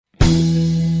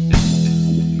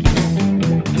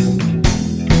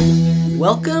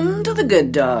Welcome to the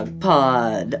Good Dog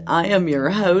Pod. I am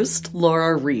your host,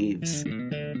 Laura Reeves.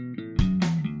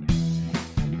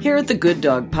 Here at the Good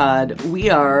Dog Pod,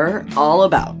 we are all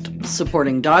about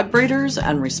supporting dog breeders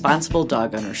and responsible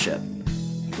dog ownership.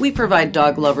 We provide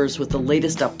dog lovers with the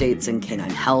latest updates in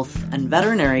canine health and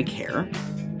veterinary care,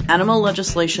 animal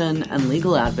legislation and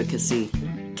legal advocacy,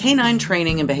 canine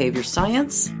training and behavior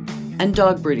science, and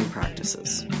dog breeding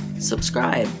practices.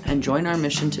 Subscribe and join our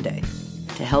mission today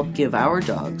to help give our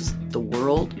dogs the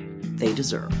world they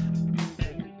deserve.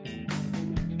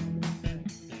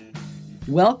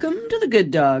 Welcome to the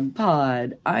Good Dog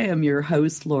Pod. I am your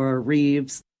host, Laura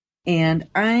Reeves, and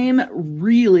I'm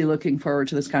really looking forward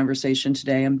to this conversation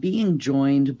today. I'm being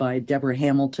joined by Deborah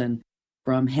Hamilton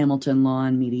from Hamilton Law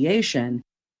and Mediation,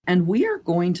 and we are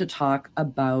going to talk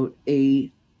about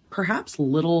a perhaps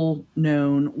little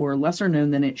known or lesser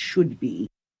known than it should be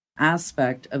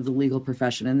aspect of the legal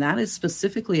profession, and that is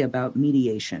specifically about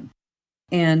mediation.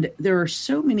 And there are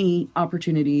so many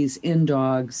opportunities in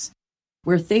dogs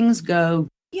where things go,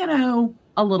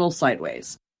 a little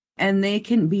sideways. And they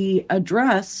can be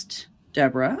addressed,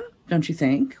 Deborah, don't you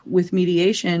think, with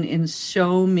mediation in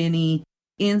so many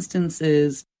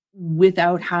instances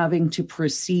without having to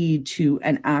proceed to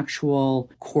an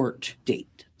actual court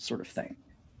date sort of thing.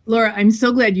 Laura, I'm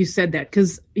so glad you said that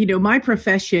because, my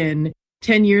profession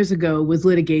 10 years ago was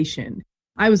litigation.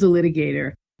 I was a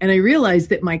litigator, and I realized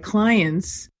that my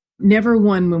clients never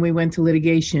won when we went to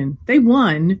litigation. They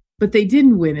won, but they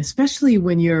didn't win, especially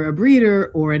when you're a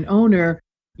breeder or an owner.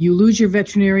 You lose your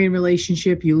veterinarian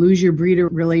relationship, you lose your breeder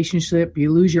relationship,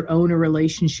 you lose your owner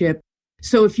relationship.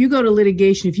 So if you go to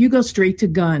litigation, if you go straight to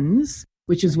guns,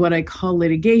 which is what I call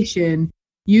litigation,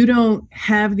 you don't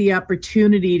have the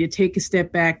opportunity to take a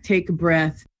step back, take a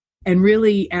breath, and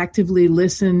really actively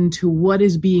listen to what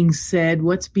is being said,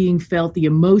 what's being felt, the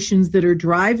emotions that are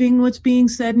driving what's being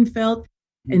said and felt.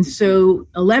 And so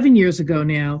 11 years ago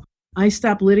now, I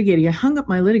stopped litigating. I hung up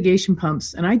my litigation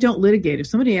pumps, and I don't litigate. If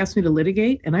somebody asked me to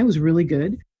litigate, and I was really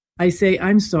good, I say,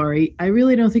 I'm sorry. I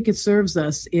really don't think it serves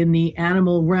us in the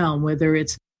animal realm, whether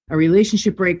it's a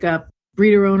relationship breakup,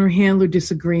 breeder-owner-handler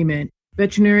disagreement,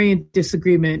 veterinarian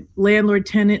disagreement,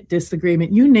 landlord-tenant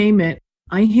disagreement, you name it.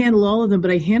 I handle all of them, but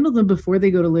I handle them before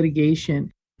they go to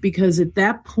litigation because at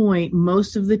that point,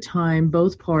 most of the time,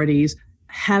 both parties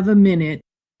have a minute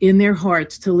in their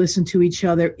hearts to listen to each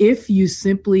other if you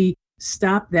simply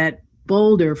stop that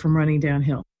boulder from running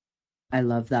downhill. I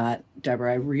love that,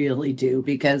 Deborah. I really do,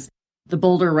 because the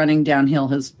boulder running downhill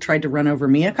has tried to run over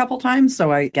me a couple times, so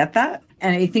I get that.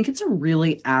 And I think it's a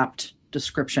really apt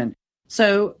description.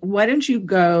 So why don't you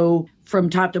go from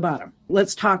top to bottom?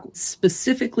 Let's talk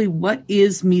specifically what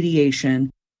is mediation,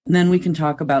 and then we can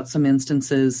talk about some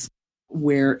instances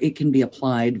where it can be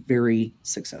applied very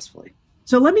successfully.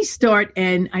 So let me start,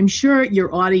 and I'm sure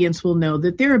your audience will know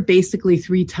that there are basically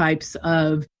three types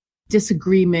of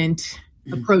disagreement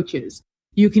approaches.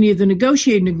 You can either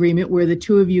negotiate an agreement where the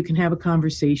two of you can have a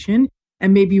conversation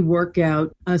and maybe work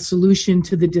out a solution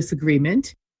to the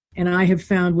disagreement. And I have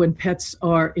found when pets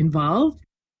are involved,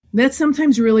 that's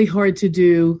sometimes really hard to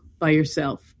do by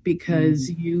yourself because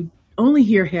you only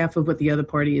hear half of what the other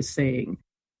party is saying.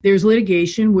 There's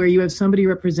litigation where you have somebody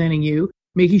representing you,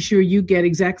 making sure you get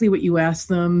exactly what you asked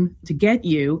them to get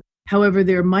you. However,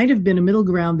 there might have been a middle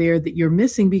ground there that you're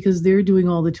missing because they're doing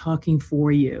all the talking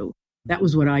for you. That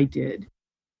was what I did.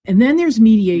 And then there's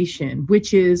mediation,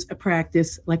 which is a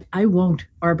practice like I won't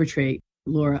arbitrate.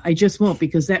 Laura, I just won't,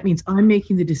 because that means I'm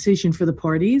making the decision for the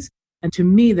parties. And to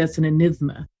me, that's an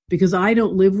enigma because I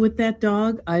don't live with that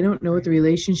dog. I don't know what the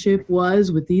relationship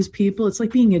was with these people. It's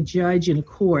like being a judge in a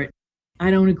court. I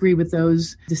don't agree with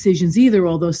those decisions either,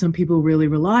 although some people really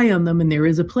rely on them and there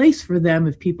is a place for them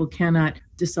if people cannot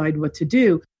decide what to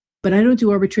do. But I don't do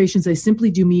arbitrations. I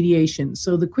simply do mediation.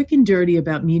 So the quick and dirty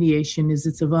about mediation is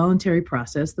it's a voluntary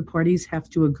process. The parties have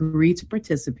to agree to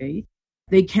participate.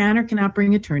 They can or cannot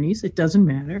bring attorneys. It doesn't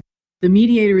matter. The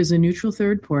mediator is a neutral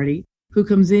third party who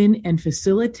comes in and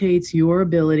facilitates your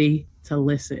ability to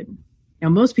listen. Now,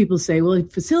 most people say, well,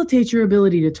 it facilitates your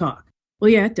ability to talk. Well,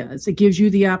 yeah, it does. It gives you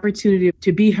the opportunity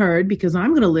to be heard because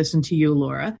I'm going to listen to you,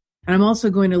 Laura, and I'm also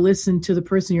going to listen to the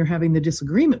person you're having the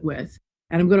disagreement with.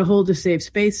 And I'm going to hold a safe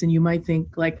space. And you might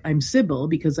think like I'm Sybil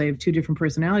because I have two different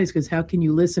personalities, because how can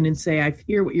you listen and say, I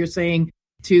hear what you're saying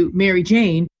to Mary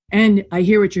Jane and I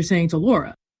hear what you're saying to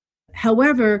Laura.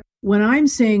 However, when I'm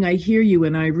saying I hear you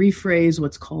and I rephrase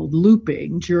what's called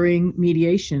looping during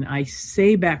mediation, I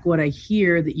say back what I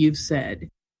hear that you've said.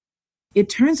 It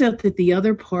turns out that the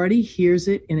other party hears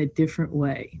it in a different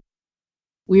way.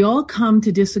 We all come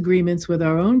to disagreements with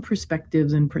our own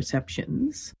perspectives and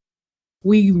perceptions.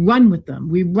 we run with them.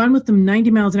 We run with them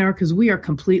 90 miles an hour because we are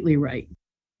completely right.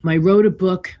 I wrote a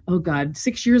book,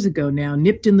 6 years ago now,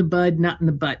 Nipped in the Bud, Not in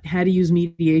the Butt, How to Use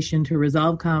Mediation to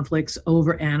Resolve Conflicts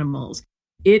Over Animals.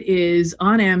 It is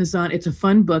on Amazon. It's a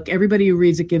fun book. Everybody who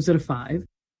reads it gives it a 5.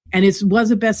 And it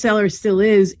was a bestseller, still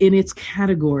is, in its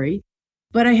category.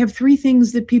 But I have 3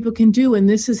 things that people can do, and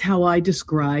this is how I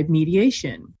describe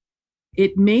mediation.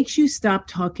 It makes you stop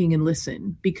talking and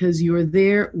listen because you're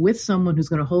there with someone who's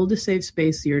going to hold a safe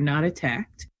space so you're not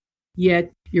attacked,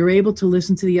 yet you're able to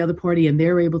listen to the other party and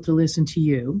they're able to listen to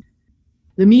you.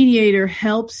 The mediator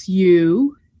helps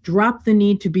you drop the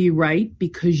need to be right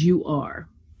because you are.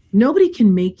 Nobody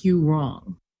can make you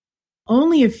wrong.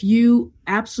 Only if you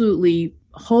absolutely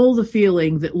hold the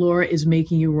feeling that Laura is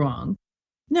making you wrong.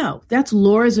 No, that's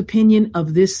Laura's opinion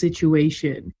of this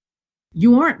situation.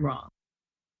 You aren't wrong.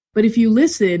 But if you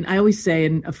listen, I always say,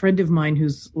 and a friend of mine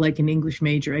who's like an English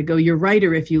major, I go, you're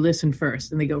righter if you listen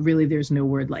first. And they go, really, there's no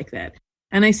word like that.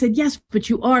 And I said, yes, but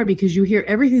you are, because you hear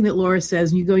everything that Laura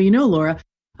says and you go, Laura,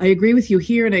 I agree with you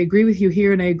here and I agree with you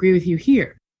here and I agree with you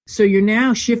here. So you're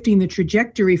now shifting the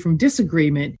trajectory from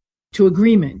disagreement to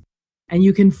agreement. And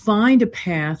you can find a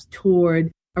path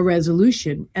toward a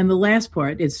resolution. And the last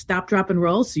part is stop, drop, and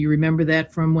roll. So you remember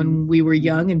that from when we were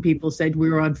young and people said we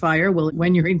were on fire. Well,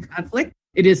 when you're in conflict,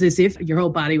 it is as if your whole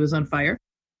body was on fire.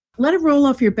 Let it roll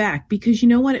off your back, because you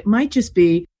know what? It might just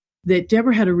be that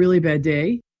Deborah had a really bad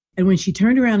day. And when she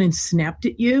turned around and snapped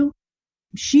at you,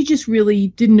 she just really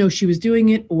didn't know she was doing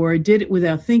it or did it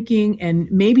without thinking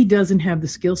and maybe doesn't have the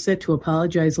skill set to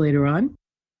apologize later on.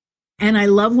 And I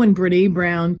love when Brene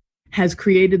Brown has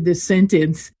created this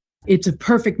sentence. It's a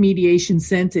perfect mediation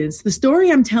sentence. The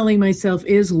story I'm telling myself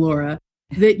is, Laura,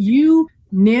 that you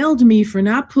nailed me for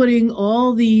not putting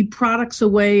all the products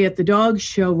away at the dog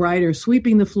show, right, or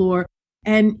sweeping the floor.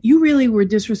 And you really were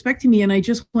disrespecting me. And I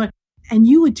just want, and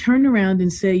you would turn around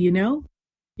and say,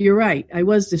 you're right, I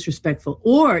was disrespectful.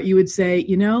 Or you would say,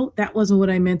 that wasn't what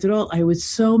I meant at all. I was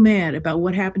so mad about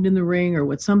what happened in the ring or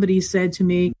what somebody said to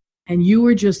me. And you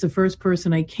were just the first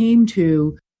person I came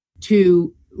to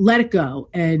let it go.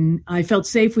 And I felt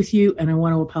safe with you and I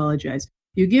want to apologize.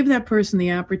 You give that person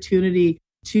the opportunity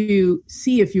to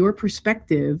see if your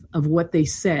perspective of what they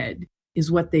said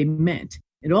is what they meant.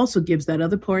 It also gives that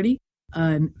other party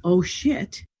an oh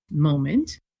shit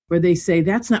moment where they say,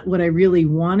 that's not what I really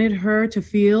wanted her to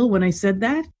feel when I said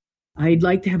that. I'd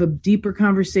like to have a deeper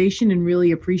conversation and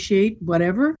really appreciate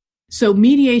whatever. So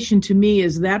mediation to me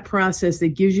is that process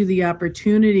that gives you the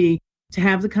opportunity to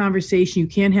have the conversation. You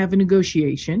can't have a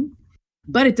negotiation,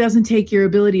 but it doesn't take your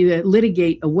ability to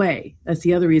litigate away. That's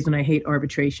the other reason I hate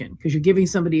arbitration, because you're giving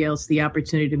somebody else the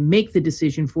opportunity to make the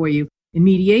decision for you. In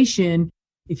mediation,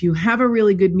 if you have a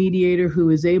really good mediator who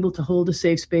is able to hold a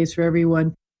safe space for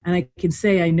everyone, and I can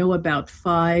say I know about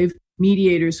 5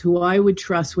 mediators who I would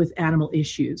trust with animal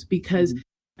issues, because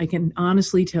I can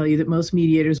honestly tell you that most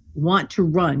mediators want to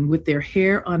run with their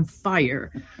hair on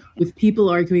fire with people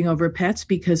arguing over pets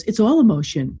because it's all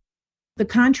emotion. The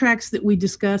contracts that we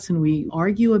discuss and we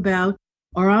argue about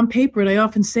are on paper. And I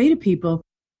often say to people,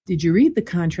 did you read the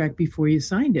contract before you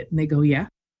signed it? And they go, yeah.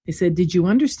 I said, did you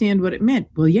understand what it meant?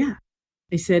 Well, yeah.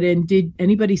 I said, and did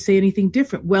anybody say anything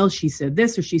different? Well, she said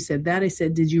this or she said that. I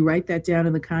said, did you write that down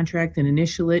in the contract and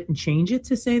initial it and change it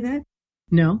to say that?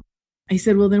 No. I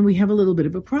said, well, then we have a little bit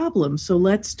of a problem. So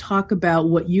let's talk about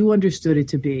what you understood it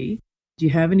to be. Do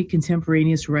you have any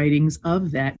contemporaneous writings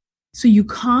of that? So you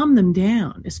calm them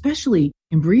down, especially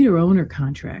in breeder owner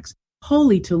contracts.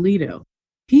 Holy Toledo.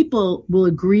 People will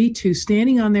agree to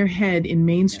standing on their head in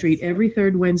Main Street every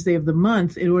third Wednesday of the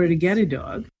month in order to get a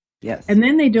dog. Yes. And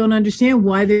then they don't understand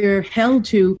why they're held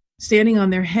to standing on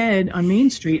their head on Main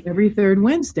Street every third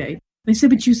Wednesday. And I said,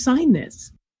 but you signed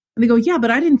this. And they go, yeah,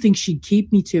 but I didn't think she'd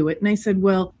keep me to it. And I said,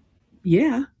 well,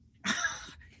 yeah.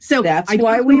 So that's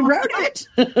why we wrote it.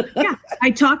 Yeah.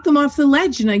 I talked them off the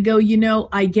ledge and I go,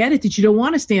 I get it that you don't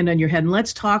want to stand on your head. And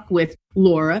let's talk with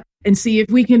Laura and see if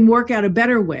we can work out a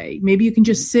better way. Maybe you can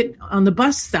just sit on the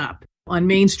bus stop on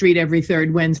Main Street every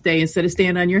third Wednesday instead of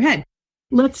stand on your head.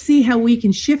 Let's see how we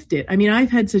can shift it. I mean,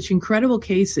 I've had such incredible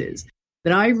cases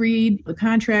that I read the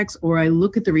contracts or I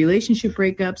look at the relationship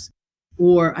breakups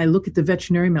or I look at the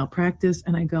veterinary malpractice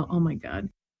and I go, oh my God,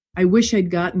 I wish I'd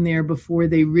gotten there before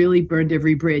they really burned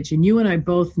every bridge. And you and I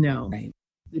both know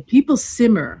that people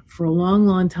simmer for a long,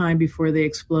 long time before they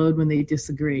explode when they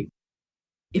disagree.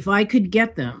 If I could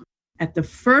get them at the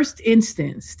first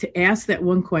instance to ask that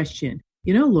one question,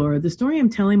 Laura, the story I'm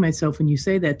telling myself when you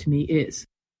say that to me is,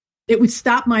 it would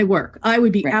stop my work. I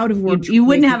would be out of work. You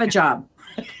wouldn't have a job.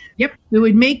 Yep. It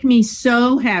would make me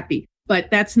so happy. But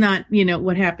that's not,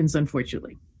 what happens,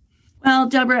 unfortunately. Well,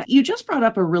 Deborah, you just brought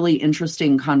up a really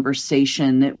interesting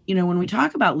conversation that, when we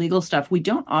talk about legal stuff, we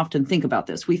don't often think about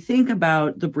this. We think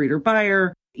about the breeder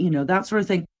buyer, that sort of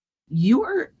thing. You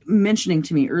were mentioning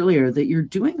to me earlier that you're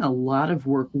doing a lot of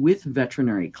work with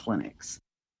veterinary clinics.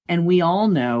 And we all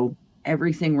know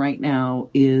everything right now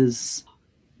is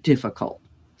difficult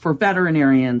for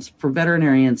veterinarians, for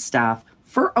veterinarian staff,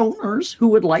 for owners who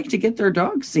would like to get their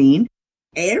dog seen.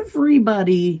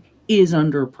 Everybody is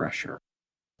under pressure.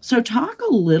 So talk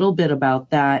a little bit about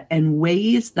that and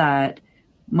ways that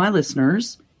my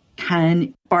listeners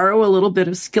can borrow a little bit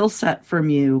of skill set from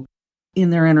you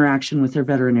in their interaction with their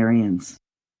veterinarians.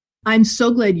 I'm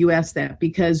so glad you asked that,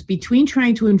 because between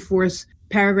trying to enforce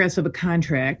paragraphs of a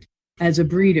contract as a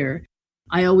breeder,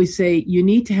 I always say you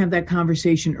need to have that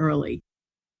conversation early.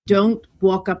 Don't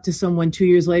walk up to someone 2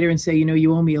 years later and say,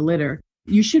 you owe me a litter.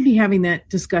 You should be having that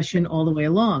discussion all the way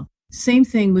along. Same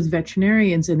thing with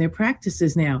veterinarians and their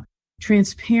practices now.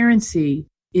 Transparency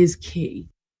is key.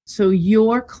 So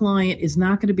your client is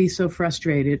not going to be so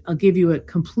frustrated. I'll give you a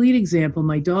complete example.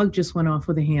 My dog just went off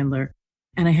with a handler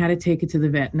and I had to take it to the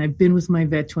vet. And I've been with my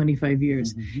vet 25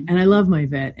 years and I love my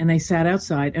vet. And I sat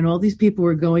outside and all these people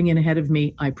were going in ahead of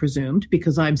me, I presumed,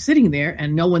 because I'm sitting there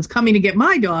and no one's coming to get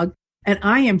my dog. And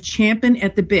I am champing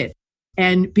at the bit.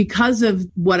 And because of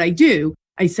what I do,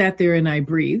 I sat there and I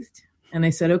breathed. And I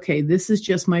said, okay, this is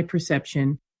just my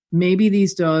perception. Maybe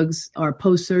these dogs are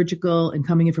post-surgical and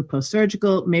coming in for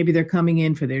post-surgical. Maybe they're coming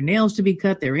in for their nails to be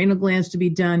cut, their anal glands to be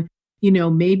done.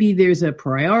 Maybe there's a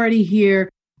priority here.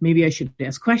 Maybe I should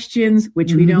ask questions,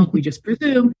 which we don't. We just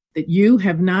presume that you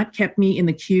have not kept me in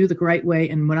the queue the right way.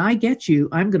 And when I get you,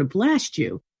 I'm going to blast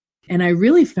you. And I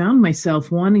really found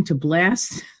myself wanting to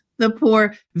blast the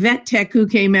poor vet tech who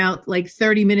came out like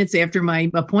 30 minutes after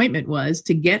my appointment was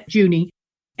to get Junie.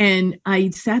 And I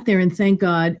sat there and thank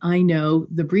God I know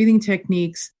the breathing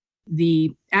techniques,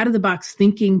 the out-of-the-box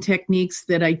thinking techniques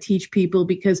that I teach people,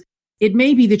 because it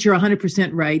may be that you're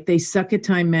 100% right. They suck at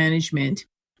time management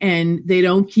and they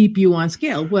don't keep you on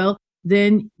scale. Well,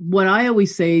 then what I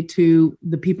always say to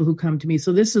the people who come to me,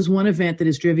 so this is one event that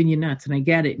has driven you nuts and I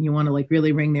get it and you want to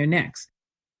really wring their necks.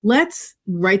 Let's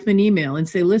write them an email and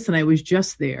say, listen, I was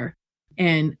just there.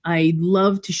 And I'd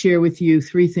love to share with you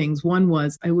three things. One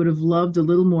was I would have loved a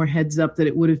little more heads up that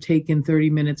it would have taken 30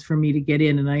 minutes for me to get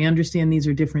in. And I understand these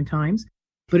are different times,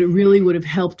 but it really would have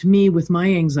helped me with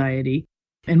my anxiety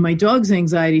and my dog's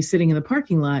anxiety sitting in the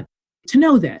parking lot to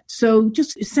know that. So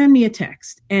just send me a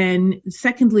text. And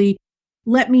secondly,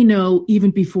 let me know even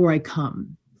before I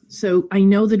come. So I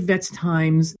know that vets'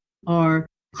 times are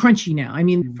crunchy now. I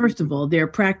mean, first of all, their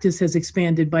practice has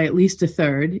expanded by at least a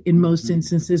third in most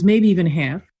instances, maybe even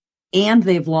half. And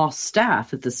they've lost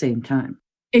staff at the same time.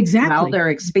 Exactly. While they're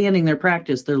expanding their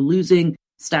practice, they're losing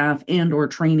staff and or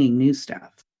training new staff.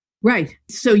 Right.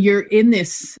 So you're in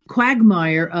this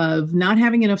quagmire of not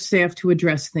having enough staff to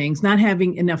address things, not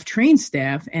having enough trained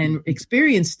staff and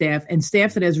experienced staff and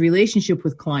staff that has relationship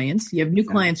with clients. You have new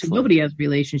clients who nobody has a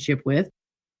relationship with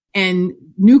and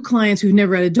new clients who've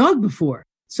never had a dog before.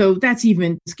 So that's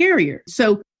even scarier.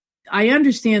 So I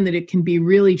understand that it can be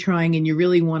really trying and you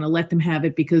really want to let them have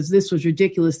it, because this was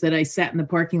ridiculous that I sat in the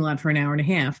parking lot for an hour and a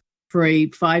half for a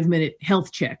 5-minute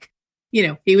health check.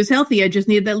 He was healthy. I just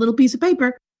needed that little piece of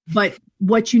paper. But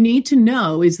what you need to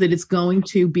know is that it's going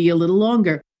to be a little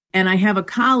longer. And I have a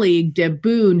colleague, Deb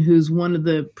Boone, who's one of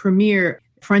the premier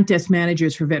front desk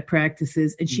managers for vet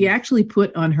practices. And she actually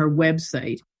put on her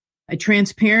website a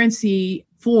transparency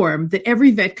form that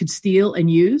every vet could steal and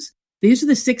use. These are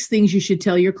the 6 things you should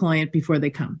tell your client before they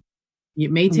come.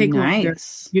 It may take longer.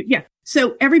 Yeah.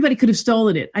 So everybody could have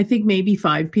stolen it. I think maybe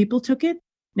 5 people took it.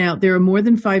 Now, there are more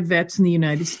than 5 vets in the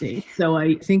United States, so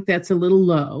I think that's a little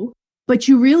low. But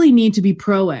you really need to be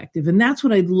proactive. And that's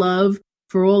what I'd love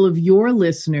for all of your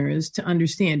listeners to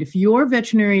understand. If your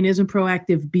veterinarian isn't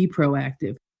proactive, be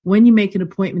proactive. When you make an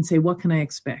appointment, say, what can I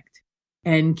expect?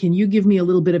 And can you give me a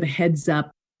little bit of a heads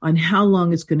up on how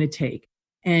long it's going to take?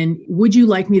 And would you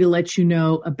like me to let you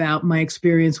know about my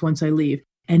experience once I leave?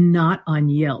 And not on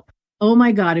Yelp. Oh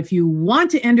my God, if you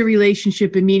want to end a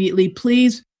relationship immediately,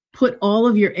 please put all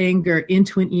of your anger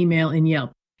into an email in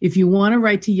Yelp. If you want to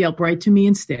write to Yelp, write to me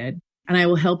instead, and I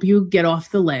will help you get off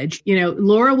the ledge.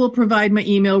 Laura will provide my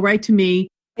email. Write to me.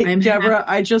 Deborah,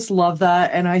 I just love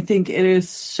that. And I think it is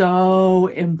so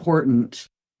important.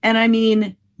 And I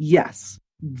mean, yes,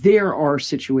 there are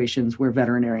situations where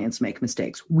veterinarians make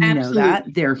mistakes. We Absolutely. know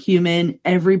that. They're human.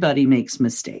 Everybody makes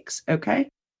mistakes. Okay.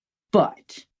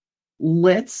 But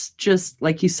let's just,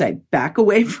 like you say, back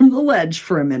away from the ledge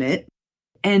for a minute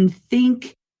and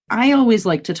think. I always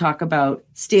like to talk about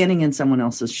standing in someone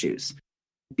else's shoes.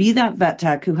 be that vet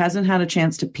tech who hasn't had a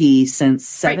chance to pee since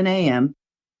 7 a.m.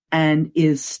 and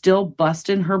is still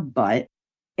busting her butt,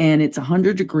 and it's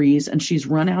 100 degrees, and she's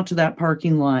run out to that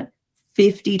parking lot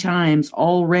 50 times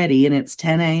already, and it's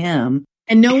 10 a.m.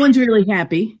 And no one's really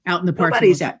happy out in the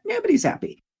parking lot. Nobody's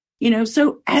happy.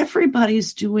 So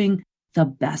everybody's doing the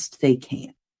best they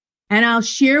can. And I'll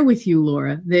share with you,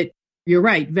 Laura, that you're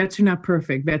right. Vets are not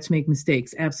perfect. Vets make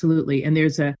mistakes. Absolutely. And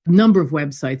there's a number of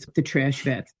websites, the trash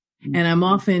vets. And I'm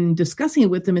often discussing it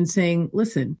with them and saying,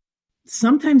 listen,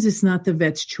 sometimes it's not the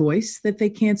vet's choice that they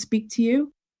can't speak to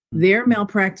you. Their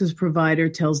malpractice provider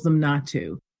tells them not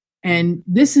to. And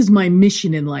this is my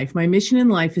mission in life. My mission in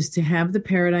life is to have the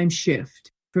paradigm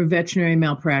shift for veterinary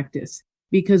malpractice,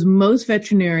 because most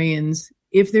veterinarians,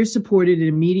 if they're supported in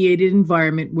a mediated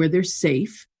environment where they're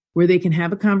safe, where they can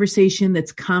have a conversation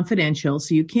that's confidential,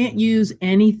 so you can't use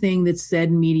anything that's said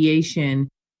in mediation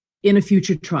in a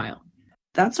future trial.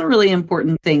 That's a really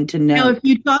important thing to know. Now, if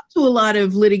you talk to a lot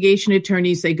of litigation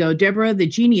attorneys, they go, Deborah, the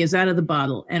genie is out of the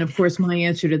bottle. And of course, my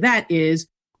answer to that is,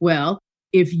 well,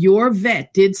 if your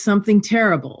vet did something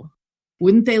terrible,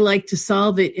 wouldn't they like to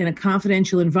solve it in a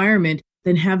confidential environment,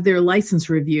 then have their license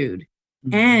reviewed?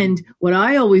 Mm-hmm. And what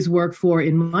I always work for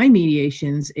in my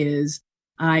mediations is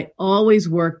I always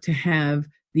work to have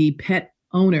the pet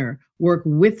owner work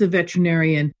with the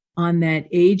veterinarian on that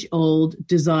age-old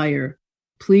desire.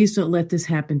 Please don't let this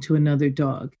happen to another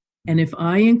dog. And if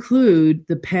I include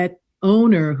the pet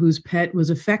owner whose pet was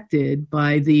affected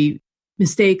by the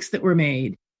mistakes that were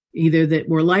made, either that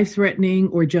were life-threatening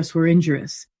or just were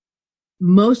injurious,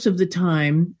 most of the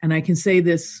time, and I can say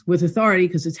this with authority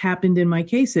because it's happened in my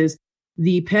cases,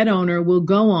 the pet owner will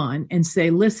go on and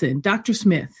say, listen, Dr.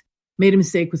 Smith made a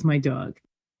mistake with my dog.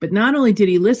 But not only did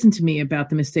he listen to me about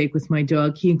the mistake with my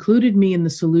dog, he included me in the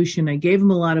solution. I gave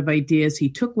him a lot of ideas. He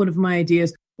took one of my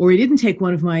ideas, or he didn't take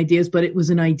one of my ideas, but it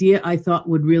was an idea I thought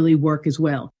would really work as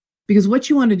well. Because what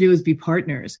you want to do is be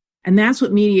partners. And that's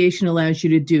what mediation allows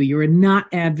you to do. You are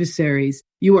not adversaries.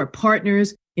 You are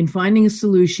partners in finding a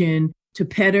solution to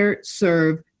better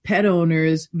serve pet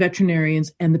owners,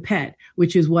 veterinarians, and the pet,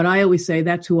 which is what I always say,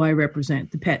 that's who I represent,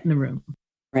 the pet in the room.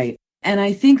 Right. And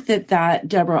I think that,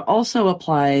 Deborah, also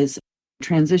applies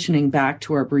transitioning back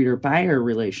to our breeder-buyer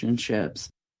relationships.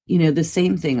 The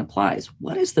same thing applies.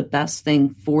 What is the best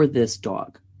thing for this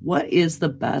dog? What is the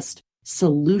best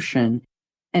solution?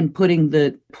 And putting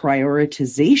the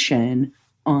prioritization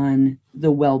on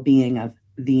the well-being of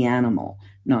the animal,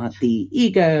 not the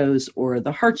egos or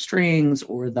the heartstrings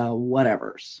or the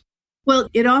whatevers. Well,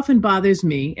 it often bothers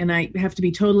me, and I have to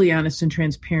be totally honest and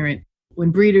transparent, when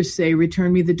breeders say,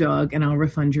 return me the dog and I'll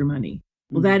refund your money.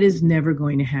 Well, that is never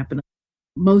going to happen.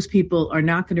 Most people are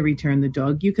not going to return the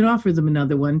dog. You can offer them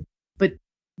another one, but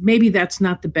maybe that's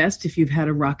not the best if you've had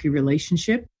a rocky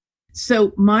relationship.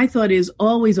 So my thought is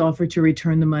always offer to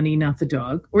return the money, not the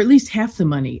dog, or at least half the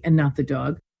money and not the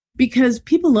dog, because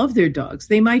people love their dogs.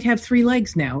 They might have 3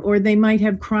 legs now, or they might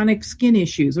have chronic skin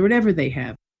issues or whatever they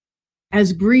have.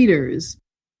 As breeders,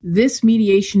 this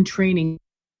mediation training,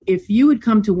 if you would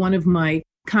come to one of my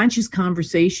conscious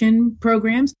conversation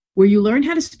programs where you learn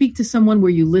how to speak to someone where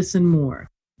you listen more,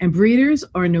 and breeders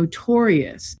are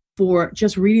notorious for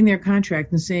just reading their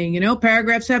contract and saying,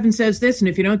 paragraph 7 says this, and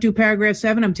if you don't do paragraph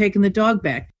 7, I'm taking the dog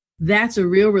back. That's a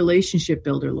real relationship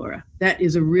builder, Laura. That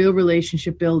is a real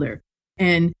relationship builder.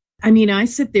 And I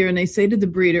sit there and I say to the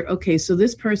breeder, okay, so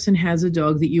this person has a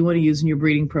dog that you want to use in your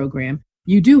breeding program.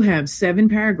 You do have 7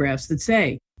 paragraphs that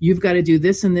say, you've got to do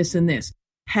this and this and this.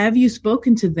 Have you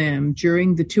spoken to them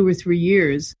during the 2 or 3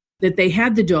 years that they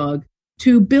had the dog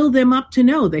to build them up to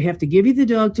know they have to give you the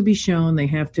dog to be shown, they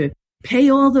have to pay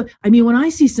all the, when I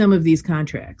see some of these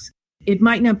contracts, it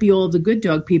might not be all the good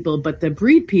dog people, but the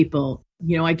breed people,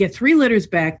 I get 3 litters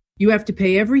back. You have to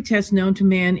pay every test known to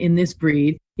man in this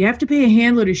breed. You have to pay a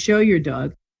handler to show your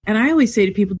dog. And I always say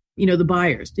to people, the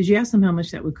buyers, did you ask them how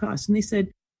much that would cost? And they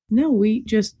said, no, we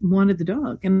just wanted the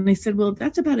dog. And I said, well,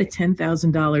 that's about a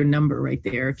 $10,000 number right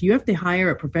there. If you have to hire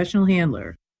a professional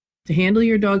handler to handle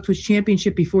your dog to its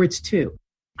championship before it's 2,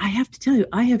 I have to tell you,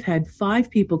 I have had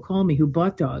 5 people call me who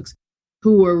bought dogs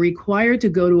who were required to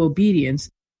go to obedience.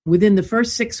 Within the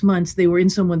first 6 months, they were in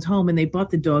someone's home and they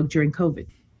bought the dog during COVID.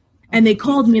 And they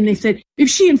called me and they said, if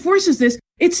she enforces this,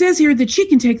 it says here that she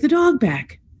can take the dog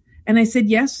back. And I said,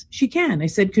 yes, she can. I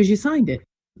said, because you signed it.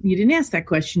 You didn't ask that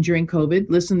question during COVID.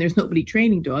 Listen, there's nobody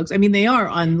training dogs. They are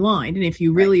online. And if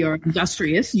you really are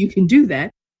industrious, you can do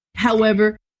that.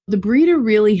 However, the breeder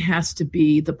really has to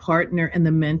be the partner and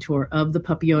the mentor of the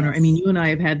puppy owner. Yes. You and I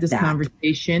have had this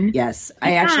conversation. Yes.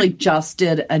 I actually just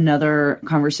did another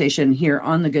conversation here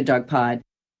on the Good Dog Pod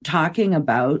talking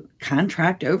about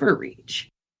contract overreach.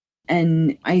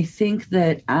 And I think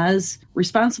that as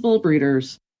responsible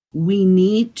breeders, we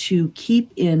need to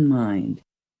keep in mind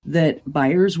that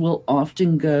buyers will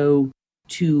often go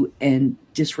to a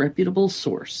disreputable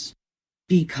source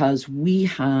because we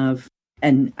have,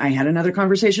 and I had another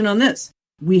conversation on this,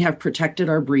 we have protected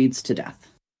our breeds to death.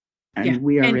 And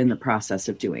we are in the process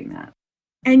of doing that.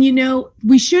 And,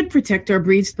 we should protect our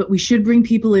breeds, but we should bring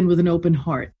people in with an open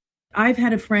heart. I've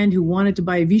had a friend who wanted to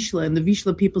buy a Vizsla, and the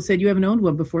Vizsla people said, you haven't owned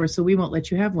one before, so we won't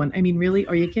let you have one. I mean, really?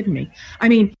 Are you kidding me? I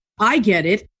mean, I get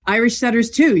it. Irish setters,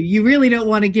 too. You really don't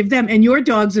want to give them, and your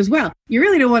dogs as well. You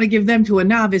really don't want to give them to a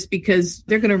novice because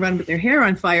they're going to run with their hair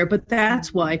on fire. But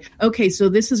that's why, okay, so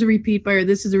this is a repeat buyer.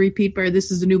 This is a repeat buyer.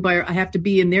 This is a new buyer. I have to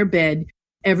be in their bed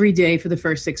every day for the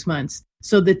first 6 months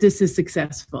so that this is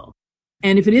successful.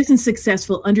 And if it isn't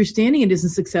successful, understanding it isn't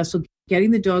successful,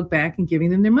 getting the dog back and giving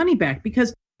them their money back.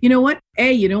 Because you know what?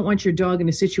 A, you don't want your dog in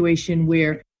a situation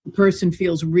where the person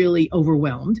feels really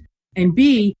overwhelmed. And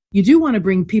B, you do want to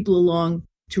bring people along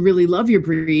to really love your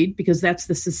breed because that's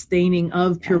the sustaining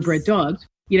of purebred dogs.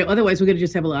 Otherwise we're going to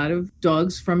just have a lot of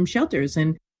dogs from shelters,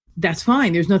 and that's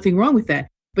fine. There's nothing wrong with that.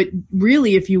 But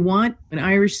really, if you want an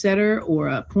Irish setter or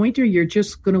a pointer, you're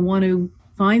just going to want to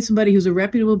find somebody who's a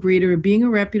reputable breeder. And being a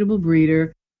reputable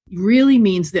breeder really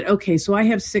means that, okay, so I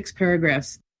have 6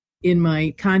 paragraphs in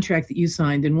my contract that you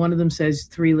signed, and one of them says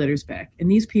 3 litters back.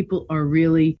 And these people are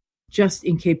really just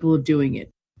incapable of doing it.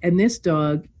 And this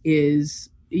dog is,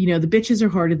 the bitches are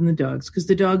harder than the dogs because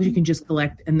the dogs you can just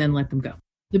collect and then let them go.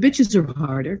 The bitches are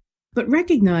harder. But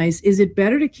recognize, is it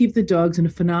better to keep the dogs in a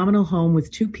phenomenal home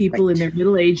with 2 people in their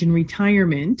middle age and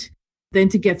retirement than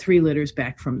to get 3 litters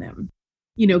back from them?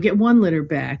 Get 1 litter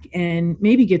back and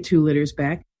maybe get 2 litters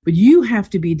back. But you have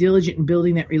to be diligent in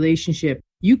building that relationship.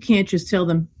 You can't just tell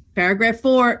them, paragraph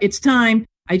 4, it's time.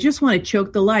 I just want to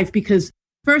choke the life because,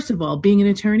 first of all, being an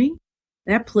attorney,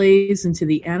 that plays into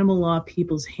the animal law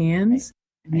people's hands,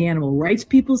 and the animal rights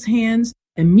people's hands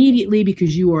immediately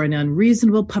because you are an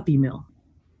unreasonable puppy mill.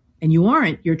 And you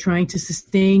aren't. You're trying to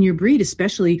sustain your breed,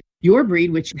 especially your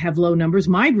breed, which have low numbers,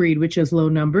 my breed, which has low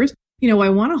numbers. I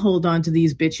want to hold on to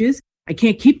these bitches. I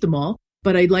can't keep them all,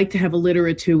 but I'd like to have a litter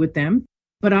or 2 with them.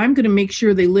 But I'm going to make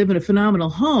sure they live in a phenomenal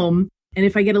home. And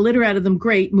if I get a litter out of them,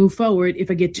 great, move forward. If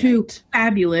I get 2,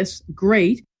 fabulous,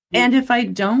 great. And if I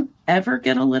don't ever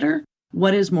get a litter,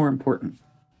 what is more important?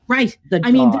 Right. That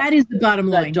is the bottom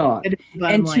line. The dog.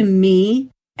 To me,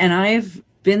 and I've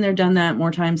been there, done that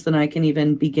more times than I can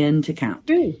even begin to count.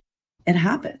 It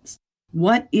happens.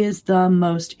 What is the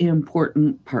most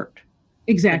important part?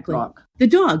 Exactly. The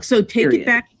dog. So take it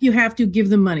back. You have to give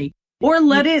them money. Or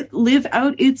let it live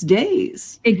out its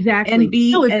days. Exactly. And if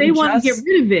they want to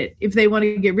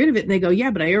get rid of it, and they go,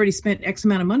 yeah, but I already spent X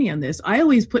amount of money on this. I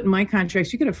always put in my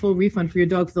contracts, you get a full refund for your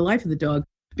dog for the life of the dog,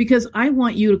 because I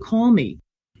want you to call me,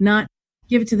 not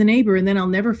give it to the neighbor and then I'll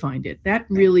never find it. That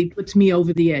really puts me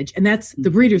over the edge. And that's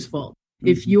the breeder's fault. Mm-hmm.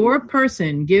 If your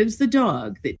person gives the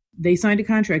dog that they signed a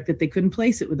contract that they couldn't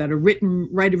place it without a written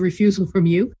right of refusal from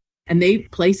you, and they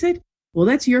place it, well,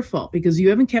 that's your fault because you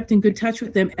haven't kept in good touch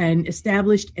with them and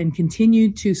established and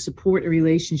continued to support a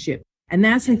relationship. And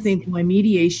that's, I think, why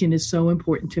mediation is so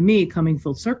important to me, coming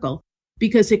full circle,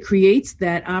 because it creates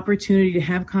that opportunity to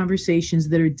have conversations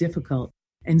that are difficult.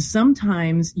 And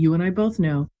sometimes, you and I both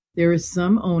know, there are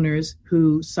some owners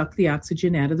who suck the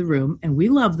oxygen out of the room, and we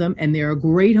love them, and they're a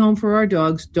great home for our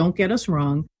dogs, don't get us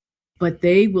wrong, but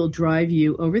they will drive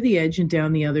you over the edge and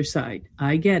down the other side.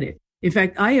 I get it. In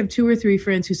fact, I have 2 or 3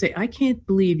 friends who say, I can't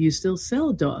believe you still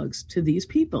sell dogs to these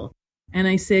people. And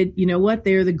I said, you know what?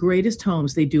 They're the greatest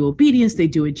homes. They do obedience. They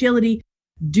do agility.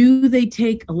 Do they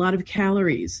take a lot of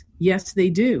calories? Yes,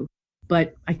 they do.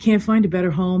 But I can't find a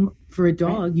better home for a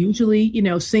dog, usually,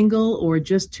 single or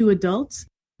just 2 adults.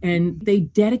 And they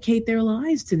dedicate their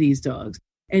lives to these dogs.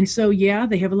 And so, yeah,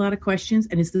 they have a lot of questions.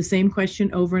 And it's the same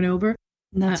question over and over.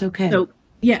 And that's okay.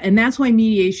 Yeah, and that's why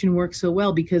mediation works so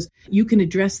well, because you can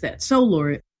address that. So,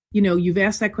 Laura, you've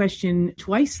asked that question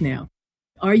twice now.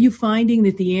 Are you finding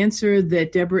that the answer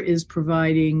that Deborah is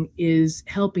providing is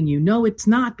helping you? No, it's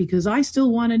not, because I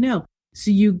still want to know.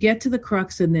 So you get to the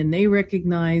crux and then they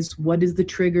recognize what is the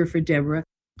trigger for Deborah.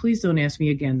 Please don't ask me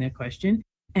again that question.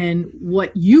 And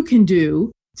what you can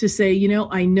do to say,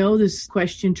 I know this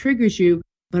question triggers you,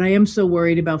 but I am so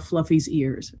worried about Fluffy's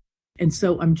ears. And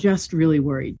so I'm just really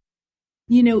worried.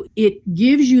 It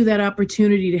gives you that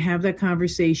opportunity to have that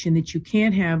conversation that you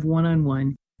can't have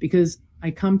one-on-one, because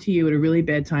I come to you at a really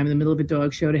bad time in the middle of a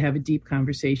dog show to have a deep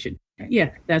conversation. Yeah,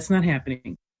 that's not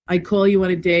happening. I call you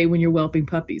on a day when you're whelping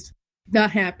puppies.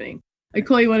 Not happening. I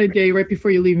call you on a day right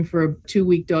before you're leaving for a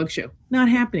 2-week dog show. Not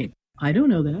happening. I don't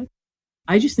know that.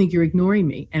 I just think you're ignoring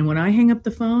me. And when I hang up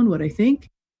the phone, what I think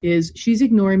is she's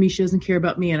ignoring me. She doesn't care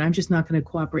about me, and I'm just not going to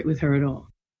cooperate with her at all.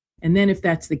 And then if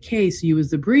that's the case, you as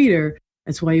the breeder,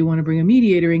 that's why you want to bring a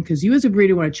mediator in, because you as a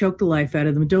breeder want to choke the life out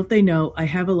of them. Don't they know I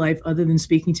have a life other than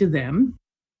speaking to them?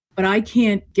 But I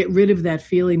can't get rid of that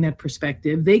feeling, that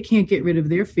perspective. They can't get rid of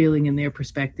their feeling and their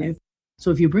perspective.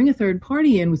 So if you bring a third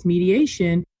party in with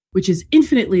mediation, which is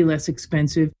infinitely less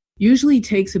expensive, usually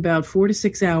takes about 4 to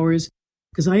 6 hours,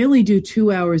 because I only do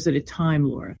 2 hours at a time,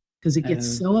 Laura, because it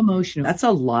gets so emotional. That's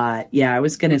a lot. Yeah, I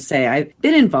was going to say, I've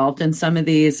been involved in some of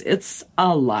these. It's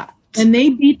a lot. And they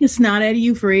beat the snot out of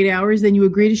you for 8 hours, then you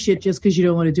agree to shit just because you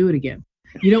don't want to do it again.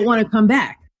 You don't want to come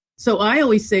back. So I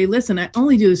always say, listen, I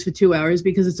only do this for 2 hours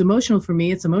because it's emotional for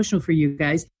me. It's emotional for you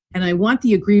guys. And I want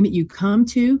the agreement you come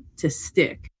to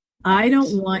stick. I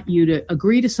don't want you to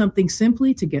agree to something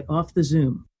simply to get off the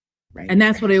Zoom. Right. And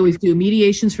that's what I always do.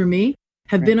 Mediations for me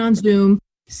have been on Zoom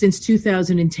since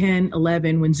 2010,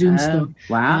 11, when Zoom started.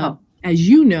 Wow. As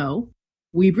you know,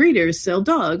 we breeders sell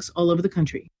dogs all over the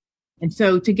country. And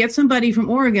so to get somebody from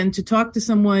Oregon to talk to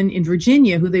someone in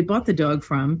Virginia who they bought the dog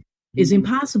from is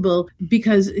impossible,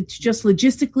 because it's just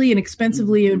logistically and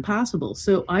expensively impossible.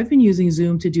 So I've been using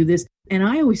Zoom to do this. And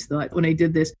I always thought when I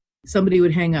did this, somebody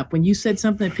would hang up. When you said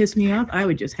something that pissed me off, I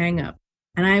would just hang up.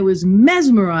 And I was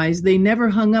mesmerized. They never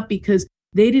hung up because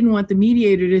they didn't want the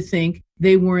mediator to think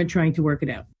they weren't trying to work it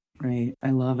out. Right. I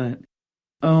love it.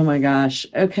 Oh my gosh.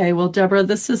 Okay. Well, Deborah,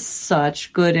 this is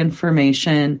such good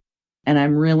information. And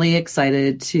I'm really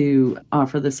excited to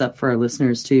offer this up for our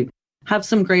listeners to have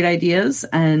some great ideas.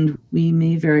 And we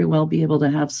may very well be able to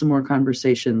have some more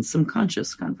conversations, some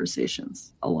conscious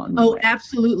conversations along the way. Oh,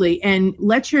 absolutely. And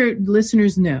let your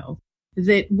listeners know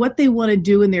that what they want to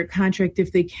do in their contract,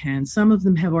 if they can, some of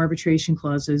them have arbitration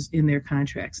clauses in their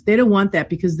contracts. They don't want that,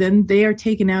 because then they are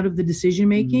taken out of the decision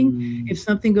making if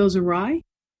something goes awry,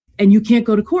 and you can't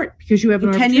go to court because you have an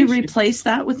arbitration. Can you replace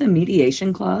that with a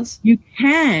mediation clause? You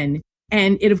can.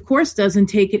 And it, of course, doesn't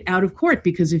take it out of court,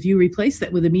 because if you replace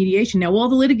that with a mediation, now all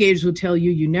the litigators will tell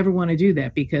you never want to do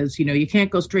that because, you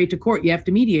can't go straight to court. You have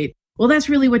to mediate. Well, that's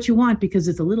really what you want, because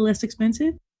it's a little less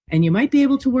expensive and you might be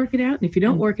able to work it out. And if you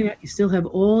don't work it out, you still have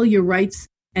all your rights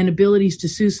and abilities to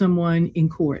sue someone in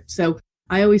court. So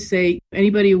I always say,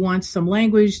 anybody who wants some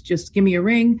language, just give me a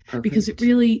ring. Perfect. Because it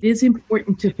really is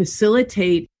important to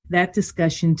facilitate that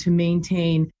discussion, to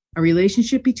maintain a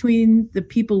relationship between the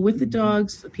people with the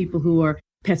dogs, the people who are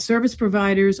pet service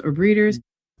providers or breeders,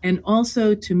 and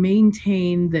also to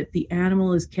maintain that the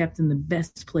animal is kept in the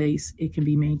best place it can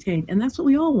be maintained. And that's what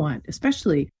we all want,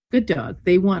 especially good dog.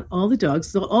 They want all the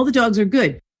dogs. So all the dogs are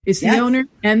good. It's the owner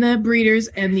and the breeders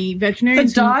and the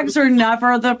veterinarians. The dogs are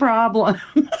never the problem.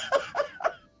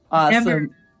 Awesome. Ever.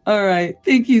 All right.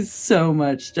 Thank you so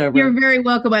much, Deborah. You're very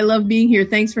welcome. I love being here.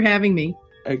 Thanks for having me.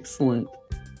 Excellent.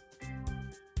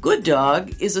 Good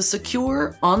Dog is a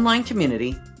secure online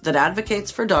community that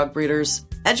advocates for dog breeders,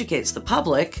 educates the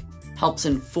public, helps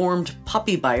informed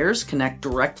puppy buyers connect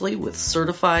directly with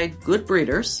certified good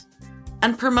breeders,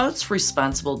 and promotes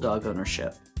responsible dog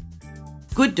ownership.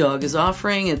 Good Dog is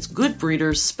offering its good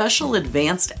breeders special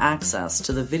advanced access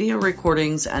to the video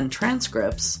recordings and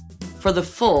transcripts for the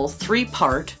full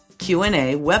 3-part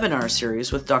Q&A webinar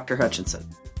series with Dr. Hutchinson.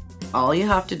 All you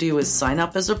have to do is sign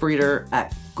up as a breeder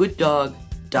at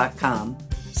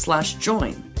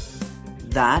gooddog.com/join.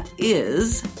 That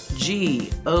is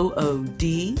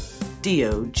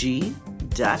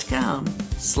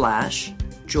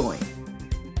GOODDOG.com/join.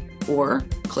 Or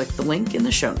click the link in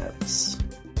the show notes.